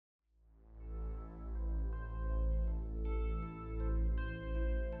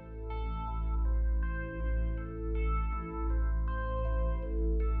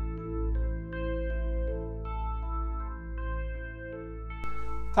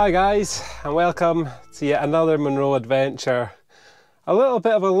Hi guys, and welcome to yet another Munro adventure. A little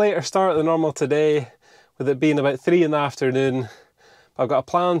bit of a later start than normal today, with it being about 3 in the afternoon. I've got a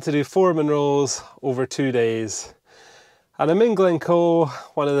plan to do 4 Munros over 2 days. And I'm in Glencoe,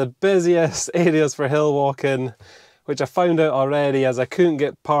 one of the busiest areas for hill walking, which I found out already as I couldn't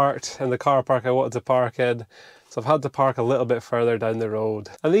get parked in the car park I wanted to park in. So I've had to park a little bit further down the road.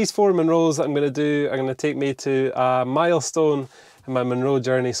 And these 4 Munros that I'm going to do are going to take me to a milestone in my Munro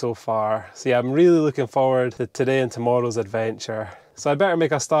journey so far. So yeah, I'm really looking forward to today and tomorrow's adventure. So I better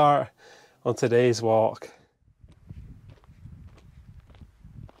make a start on today's walk.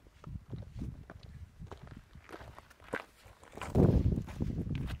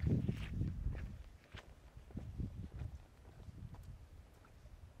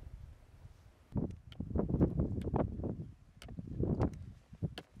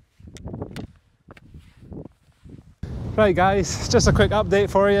 Right guys, just a quick update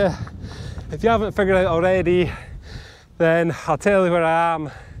for you. If you haven't figured out already, then I'll tell you where I am.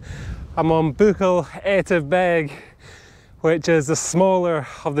 I'm on Buachaille Etive Beag, which is the smaller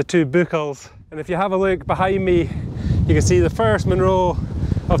of the 2 Buachailles. And if you have a look behind me, you can see the first Munro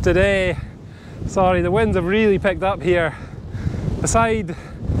of today. Sorry, the winds have really picked up here. Beside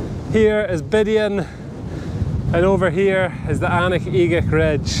here is Bidian, and over here is the Raineach Eige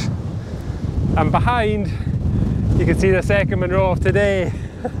Ridge. And behind, you can see the second Munro of today.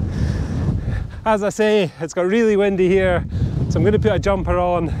 As I say, it's got really windy here, so I'm going to put a jumper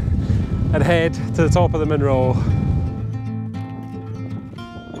on and head to the top of the Munro.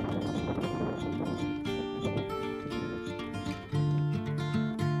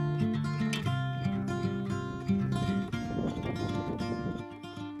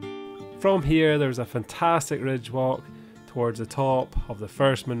 From here, there's a fantastic ridge walk towards the top of the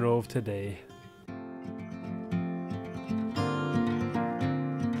first Munro of today.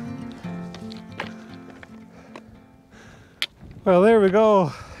 Well, there we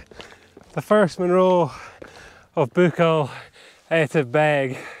go, the first Munro of Buachaille Etive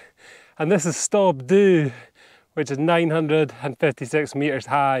Beag, and this is Stob Dubh, which is 956 metres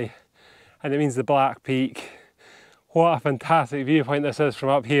high, and it means the Black Peak. What a fantastic viewpoint this is from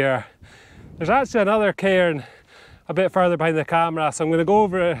up here. There's actually another cairn a bit further behind the camera, so I'm going to go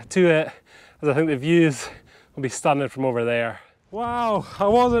over to it as I think the views will be stunning from over there. Wow, I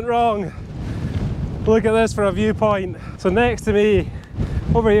wasn't wrong. Look at this for a viewpoint. So next to me,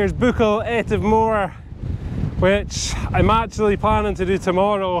 over here is Buachaille Etive Mor, which I'm actually planning to do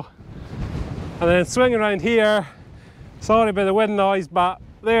tomorrow. And then swing around here, sorry about the wind noise, but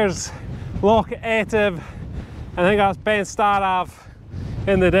there's Loch Etive. I think that's Ben Starav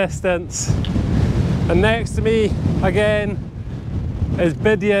in the distance. And next to me, again, is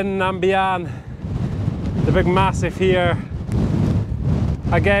Bidian Nambian, the big massif here.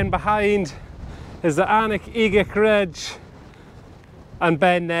 Again, behind is the Raineach Eige Ridge and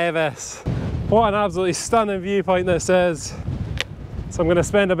Ben Nevis. What an absolutely stunning viewpoint this is. So I'm going to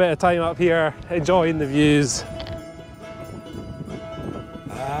spend a bit of time up here enjoying the views.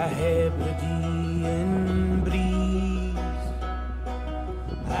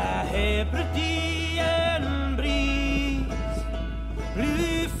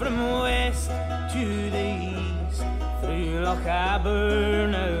 Blew from west to the east through Loch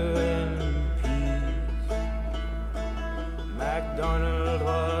MacDonald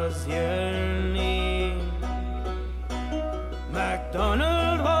was your name.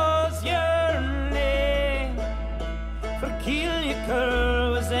 MacDonald was your name. For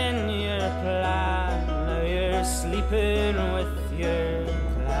Killicker was in your plan. Now you're sleeping with your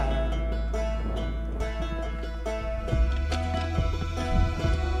clan.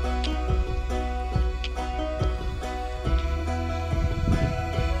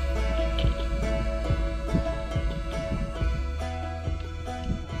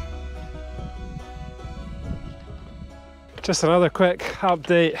 Just another quick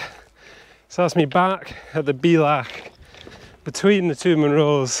update. So that's me back at the Beag between the 2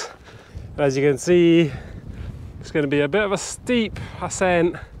 Munros. As you can see, it's going to be a bit of a steep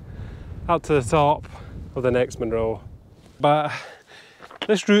ascent up to the top of the next Munro. But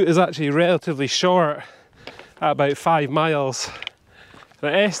this route is actually relatively short at about 5 miles.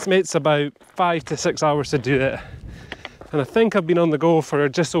 And it estimates about 5 to 6 hours to do it. And I think I've been on the go for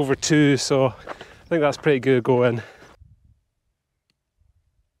just over 2, so I think that's pretty good going.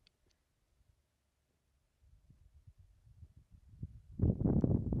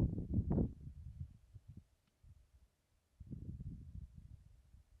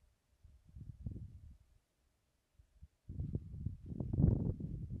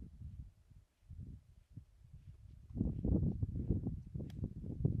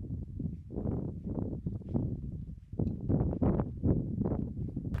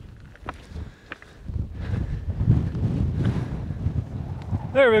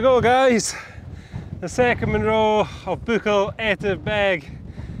 There we go, guys. The second Munro of Buachaille Etive Beag.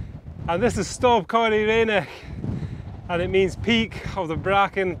 And this is Stob Coire Raineach, and it means peak of the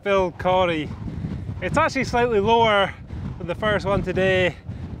bracken-filled Coire. It's actually slightly lower than the first one today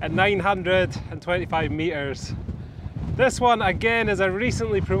at 925 metres. This one again is a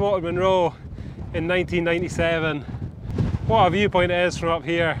recently promoted Munro in 1997. What a viewpoint it is from up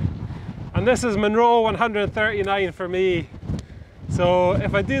here. And this is Munro 139 for me. So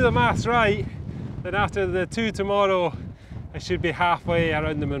if I do the maths right, then after the two tomorrow, I should be halfway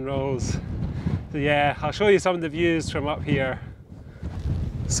around the Munros. So yeah, I'll show you some of the views from up here.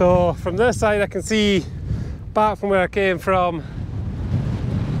 So from this side I can see back from where I came from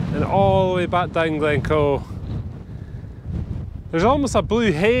and all the way back down Glencoe. There's almost a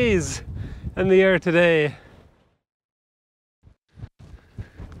blue haze in the air today.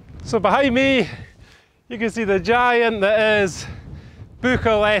 So behind me you can see the giant that is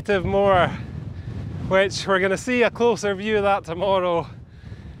Buachaille Etive Mor, which we're going to see a closer view of that tomorrow.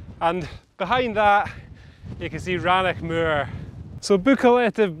 And behind that you can see Raineach Moor. So Buachaille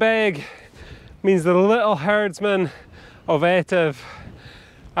Etive Beag means the little herdsman of Etive,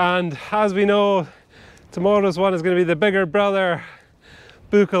 and as we know, tomorrow's one is going to be the bigger brother,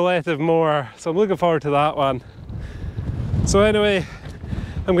 Buachaille Etive Mor, so I'm looking forward to that one. So anyway,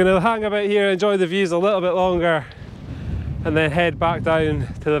 I'm going to hang about here, enjoy the views a little bit longer, and then head back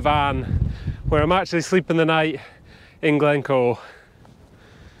down to the van where I'm actually sleeping the night in Glencoe.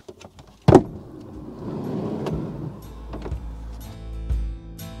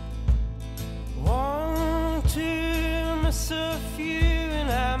 Want to miss a few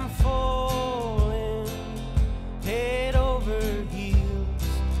and I'm falling head over heels,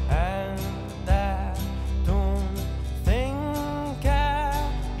 and I don't think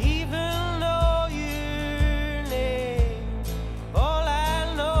I even know your name. All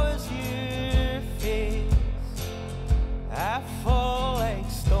I know is your face. I fall like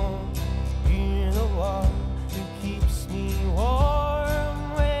stone. You're the one who keeps me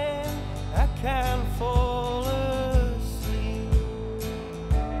warm when I can't fall asleep.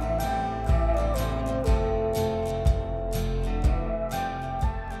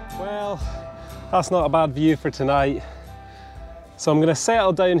 Well, that's not a bad view for tonight. So I'm going to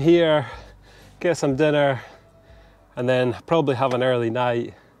settle down here, get some dinner, and then probably have an early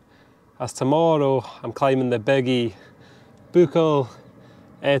night. As tomorrow I'm climbing the biggie, Buachaille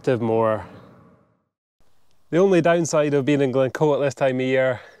Etive Mor. The only downside of being in Glencoe at this time of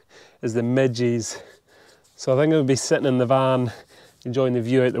year is the midges. So I think I'll be sitting in the van, enjoying the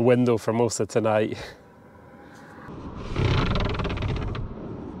view out the window for most of tonight.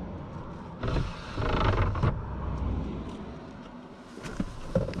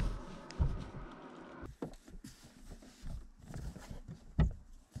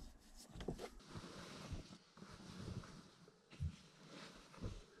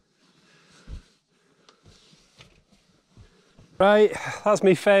 Right, that's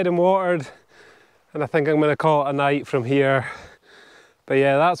me fed and watered, and I think I'm going to call it a night from here. But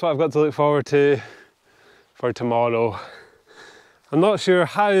yeah, that's what I've got to look forward to for tomorrow. I'm not sure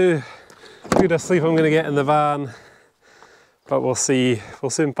how good a sleep I'm going to get in the van, but we'll see.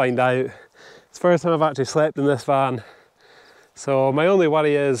 We'll soon find out. It's the first time I've actually slept in this van, so my only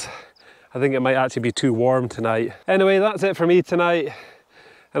worry is I think it might actually be too warm tonight. Anyway, that's it for me tonight,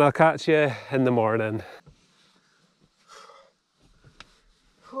 and I'll catch you in the morning.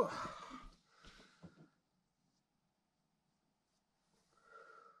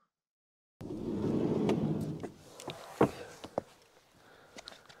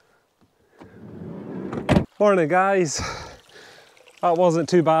 Morning guys, that wasn't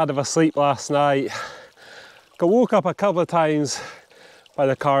too bad of a sleep last night. Got woke up a couple of times by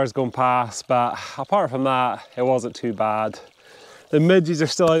the cars going past, but apart from that it wasn't too bad. The midges are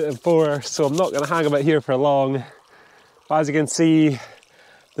still out in force, so I'm not going to hang about here for long. But as you can see,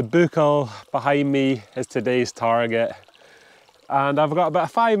 the Buachaille behind me is today's target, and I've got about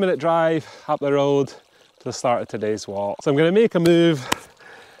a 5-minute drive up the road to the start of today's walk. So I'm going to make a move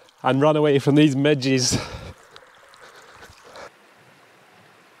and run away from these midges.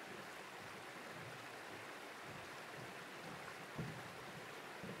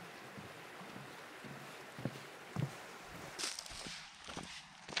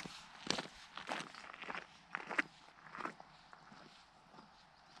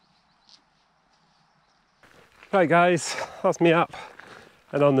 Right guys, that's me up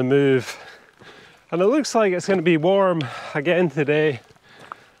and on the move. And it looks like it's going to be warm again today.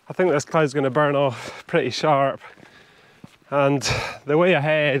 I think this cloud's going to burn off pretty sharp. And the way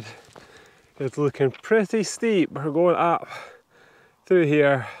ahead is looking pretty steep. We're going up through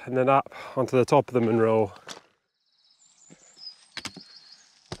here and then up onto the top of the Munro.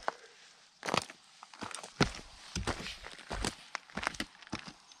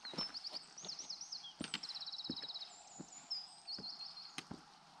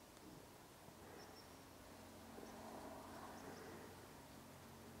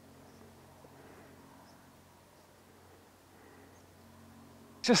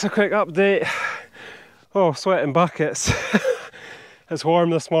 Just a quick update. Oh, sweating buckets. It's warm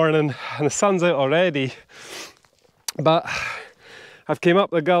this morning and the sun's out already, but I've came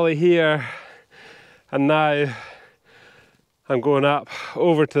up the gully here and now I'm going up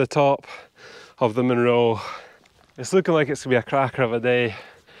over to the top of the Munro. It's looking like it's gonna be a cracker of a day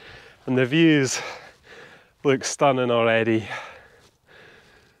and the views look stunning already.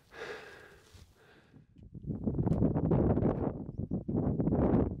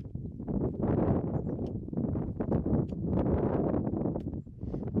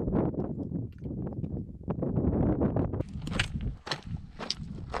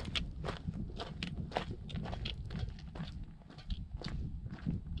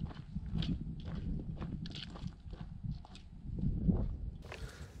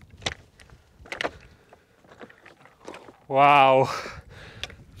 Wow,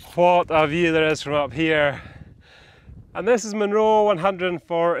 what a view there is from up here. And this is Munro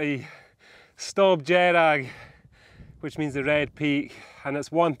 140, Stob Dearg, which means the red peak, and it's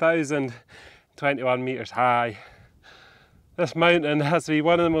 1,021 metres high. This mountain has to be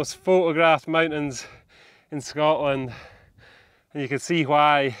one of the most photographed mountains in Scotland, and you can see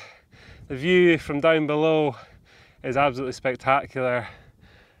why. The view from down below is absolutely spectacular,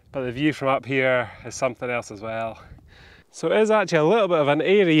 but the view from up here is something else as well. So it is actually a little bit of an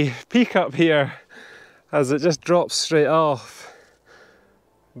airy peak up here as it just drops straight off,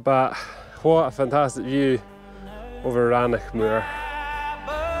 but what a fantastic view over Raineach Moor.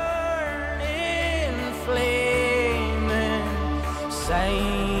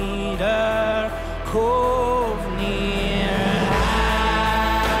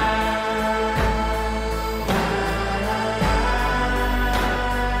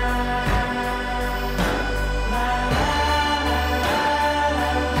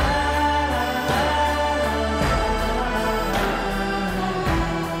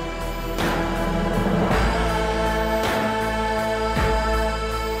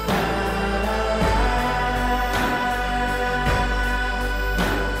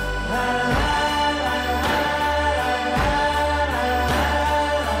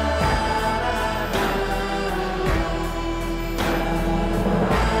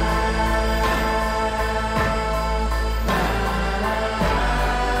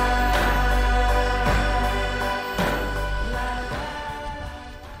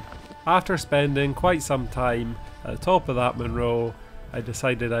 After spending quite some time at the top of that Munro, I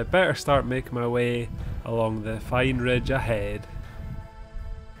decided I'd better start making my way along the fine ridge ahead.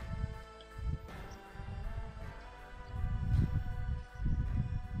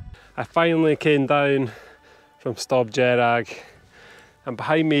 I finally came down from Stob Dearg, and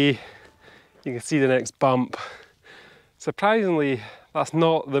behind me you can see the next bump. Surprisingly, that's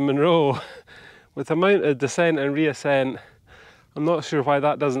not the Munro. With the amount of descent and reascent, I'm not sure why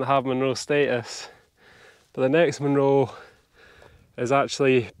that doesn't have Munro status, but the next Munro is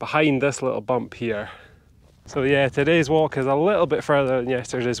actually behind this little bump here. So yeah, today's walk is a little bit further than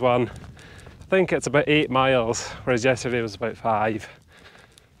yesterday's one. I think it's about 8 miles, whereas yesterday was about 5.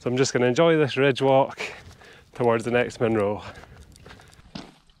 So I'm just going to enjoy this ridge walk towards the next Munro.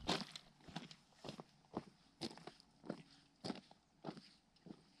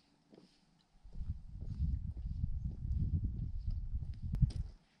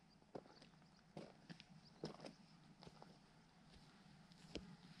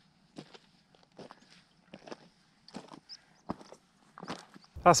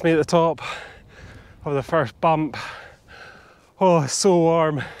 That's me at the top of the first bump. Oh, it's so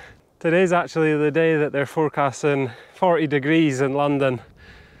warm. Today's actually the day that they're forecasting 40 degrees in London.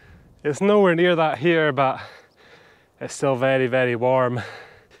 It's nowhere near that here, but it's still very, very warm.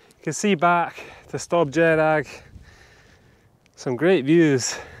 You can see back to Stob Dearg, some great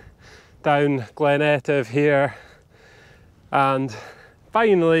views down Glen Etive here, and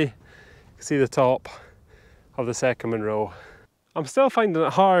finally you can see the top of the second Munro. I'm still finding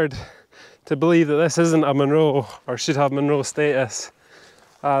it hard to believe that this isn't a Munro or should have Munro status,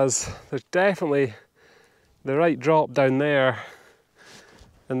 as there's definitely the right drop down there,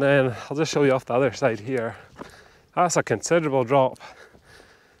 and then I'll just show you off the other side here. That's a considerable drop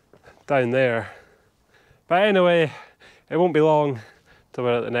down there. But anyway, it won't be long till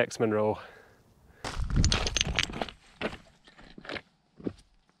we're at the next Munro.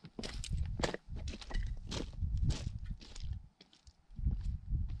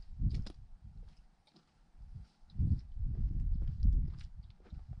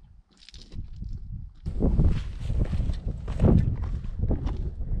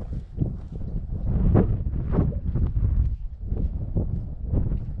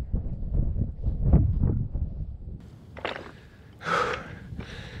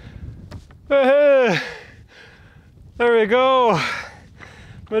 Woohoo! There we go,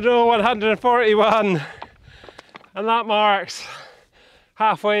 Munro 141, and that marks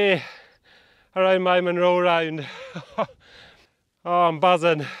halfway around my Munro round. Oh, I'm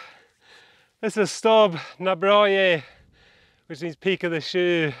buzzing. This is Stob Na Broige, which means peak of the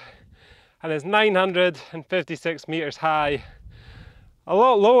shoe, and it's 956 metres high. A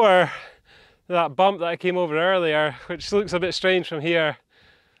lot lower than that bump that I came over earlier, which looks a bit strange from here.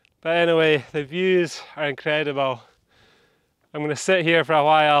 But anyway, the views are incredible. I'm going to sit here for a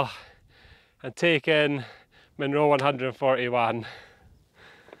while and take in Munro 141.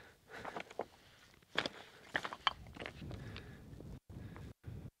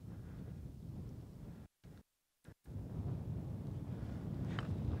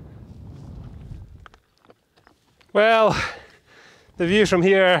 Well, the view from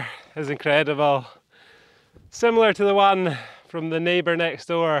here is incredible. Similar to the one from the neighbour next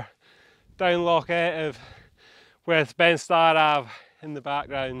door, down Loch Etive, with Ben Stob in the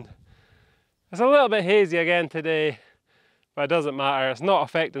background. It's a little bit hazy again today, but it doesn't matter, it's not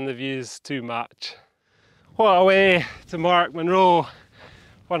affecting the views too much. What a way to mark Munro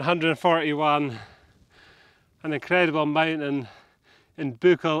 141, an incredible mountain in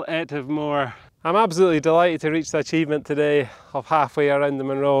Buachaille Etive Mor. I'm absolutely delighted to reach the achievement today of halfway around the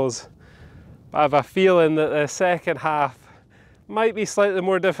Munros, but I have a feeling that the second half might be slightly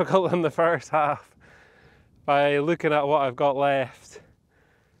more difficult than the first half by looking at what I've got left,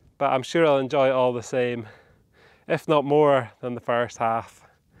 but I'm sure I'll enjoy it all the same, if not more than the first half.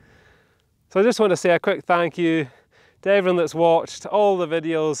 So I just want to say a quick thank you to everyone that's watched all the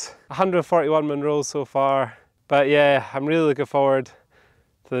videos, 141 Munros so far, but yeah, I'm really looking forward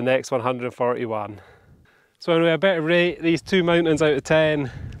to the next 141. So anyway, I better rate these two mountains out of 10,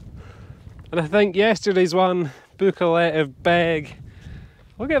 and I think yesterday's one, Buachaille Etive Beag,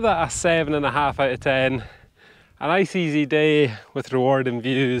 I'll give that a 7.5 out of 10. A nice easy day with rewarding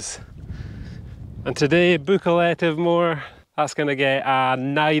views. And today, Buachaille Etive Mor, that's going to get a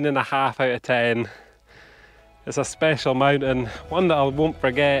 9.5 out of 10. It's a special mountain, one that I won't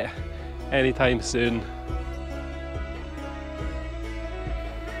forget anytime soon.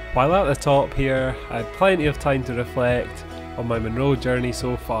 While at the top here, I had plenty of time to reflect on my Munro journey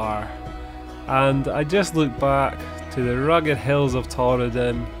so far. And I just looked back to the rugged hills of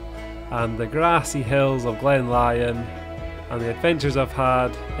Torridon and the grassy hills of Glenlyon and the adventures I've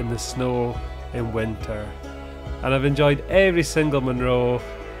had in the snow in winter. And I've enjoyed every single Munro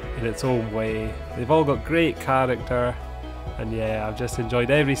in its own way. They've all got great character, and yeah, I've just enjoyed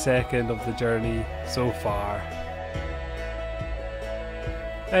every second of the journey so far.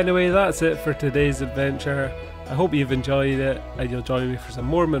 Anyway, that's it for today's adventure. I hope you've enjoyed it and you'll join me for some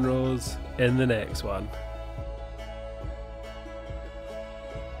more Munros in the next one.